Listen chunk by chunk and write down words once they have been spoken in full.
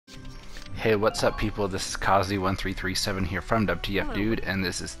Hey, what's up people, this is Kazi1337 here from WTF Dude, and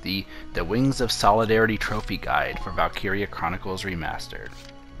this is the Wings of Solidarity Trophy Guide for Valkyria Chronicles Remastered.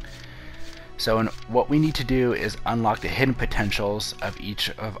 So what we need to do is unlock the hidden potentials of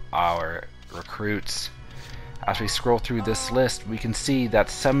each of our recruits. As we scroll through this list, we can see that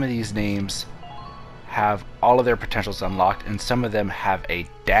some of these names have all of their potentials unlocked, and some of them have a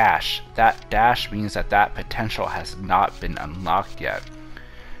dash. That dash means that that potential has not been unlocked yet.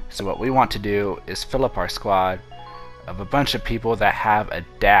 So what we want to do is fill up our squad of a bunch of people that have a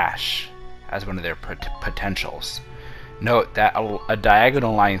dash as one of their potentials. Note that a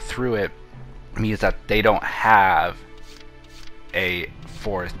diagonal line through it means that they don't have a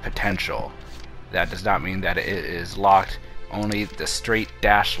fourth potential. That does not mean that it is locked. Only the straight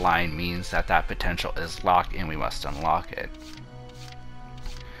dash line means that that potential is locked and we must unlock it.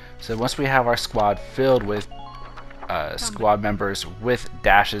 So once we have our squad filled with squad members with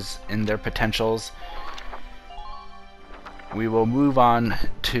dashes in their potentials, we will move on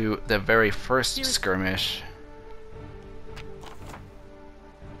to the very first skirmish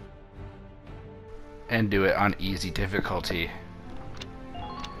and do it on easy difficulty.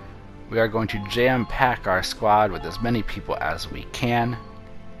 We are going to jam-pack our squad with as many people as we can.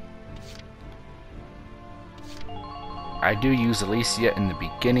 I do use Alicia in the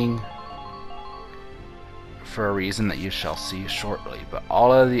beginning for a reason that you shall see shortly, but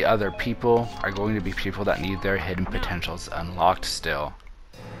all of the other people are going to be people that need their hidden potentials unlocked still.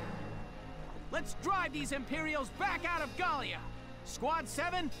 Let's drive these Imperials back out of Gallia. Squad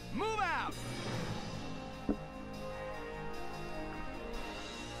 7, move out!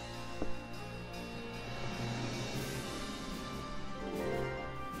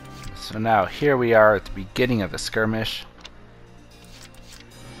 So now here we are at the beginning of the skirmish.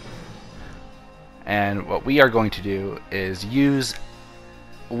 And what we are going to do is use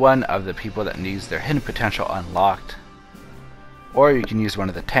one of the people that needs their hidden potential unlocked, or you can use one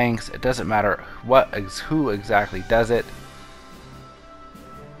of the tanks. It doesn't matter who exactly does it,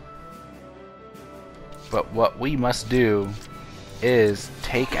 but what we must do is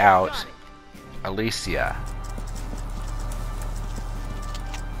take out Alicia.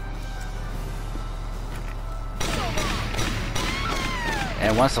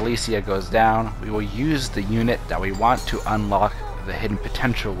 And once Alicia goes down, we will use the unit that we want to unlock the hidden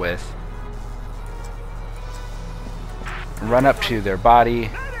potential with. Run up to their body.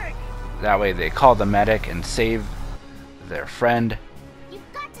 That way they call the medic and save their friend. You've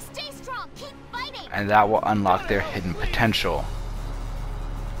got to stay strong. Keep fighting. And that will unlock their hidden potential.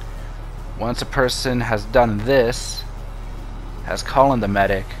 Once a person has done this, has called in the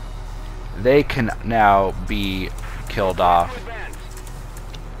medic, they can now be killed off,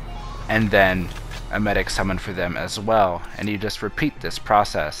 and then a medic summoned for them as well, and you just repeat this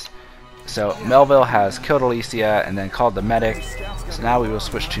process. So Melville has killed Alicia and then called the medic, so now we will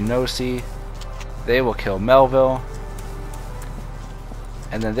switch to Nosy. They will kill Melville,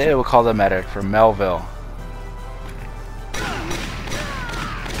 and then they will call the medic for Melville.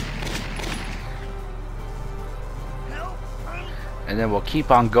 And then we'll keep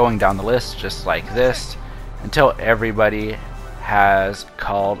on going down the list just like this until everybody has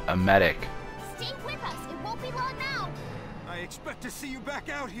called a medic. Stay with us. It won't be long now. I expect to see you back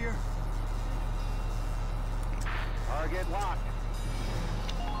out here. Target locked.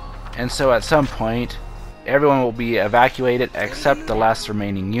 And so at some point, everyone will be evacuated except the last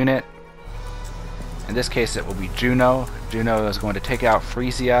remaining unit. In this case, it will be Juno. Juno is going to take out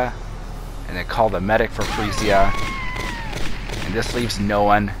Frisia and then call the medic for Frisia. And this leaves no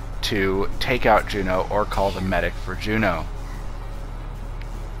one to take out Juno or call the medic for Juno.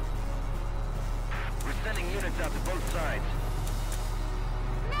 Units out to both sides.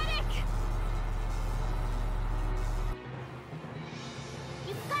 Medic!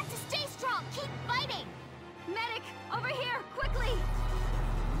 You've got to stay strong. Keep fighting. Medic, over here, quickly.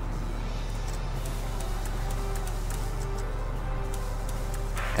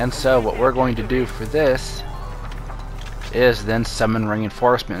 And so what we're going to do for this is then summon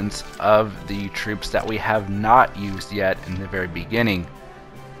reinforcements of the troops that we have not used yet in the very beginning.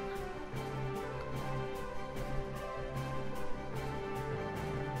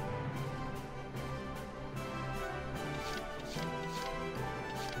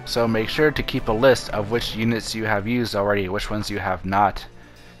 So make sure to keep a list of which units you have used already, which ones you have not.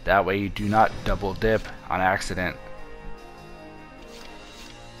 That way you do not double dip on accident.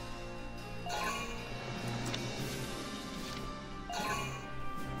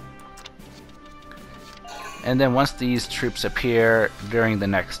 And then once these troops appear during the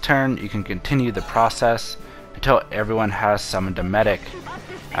next turn, you can continue the process until everyone has summoned a medic.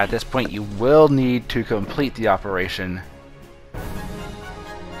 At this point, you will need to complete the operation,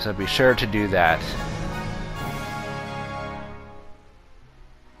 so be sure to do that.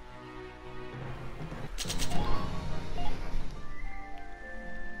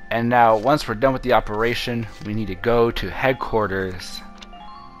 And now, once we're done with the operation, we need to go to headquarters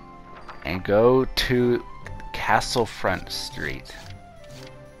and go to Castle Front Street.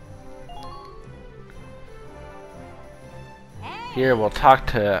 Here we'll talk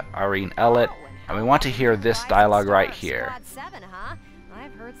to Irene Ellett, and we want to hear this dialogue right here. Squad 7, huh?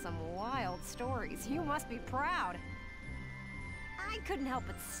 I've heard some wild stories. You must be proud. I couldn't help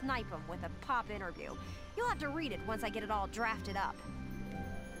but snipe him with a pop interview. You'll have to read it once I get it all drafted up.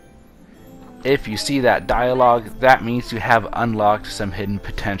 If you see that dialogue, that means you have unlocked some hidden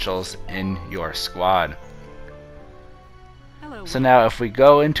potentials in your squad. So now if we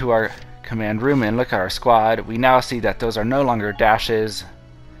go into our command room and look at our squad, we now see that those are no longer dashes.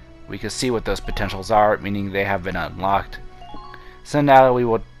 We can see what those potentials are, meaning they have been unlocked. So now we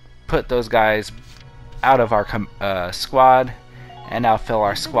will put those guys out of our squad, and now fill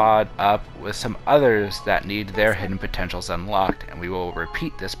our squad up with some others that need their hidden potentials unlocked, and we will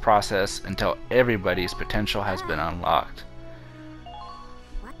repeat this process until everybody's potential has been unlocked.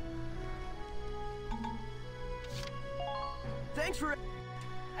 Thanks for...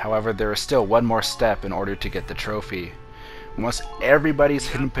 However, there is still one more step in order to get the trophy. Once everybody's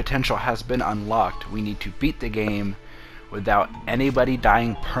hidden potential has been unlocked, we need to beat the game without anybody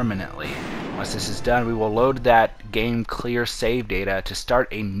dying permanently. Once this is done, we will load that game clear save data to start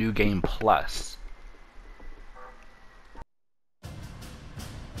a new game plus.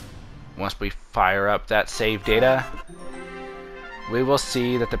 Once we fire up that save data, we will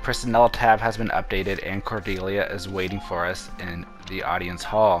see that the personnel tab has been updated and Cordelia is waiting for us in the audience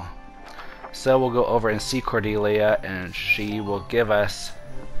hall. So we'll go over and see Cordelia, and she will give us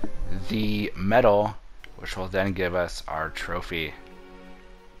the medal, which will then give us our trophy.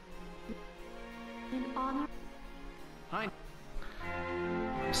 Hi.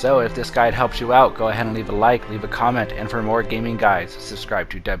 So if this guide helps you out, go ahead and leave a like, leave a comment, and for more gaming guides, subscribe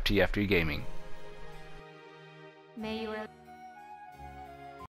to WTF3 Gaming. May you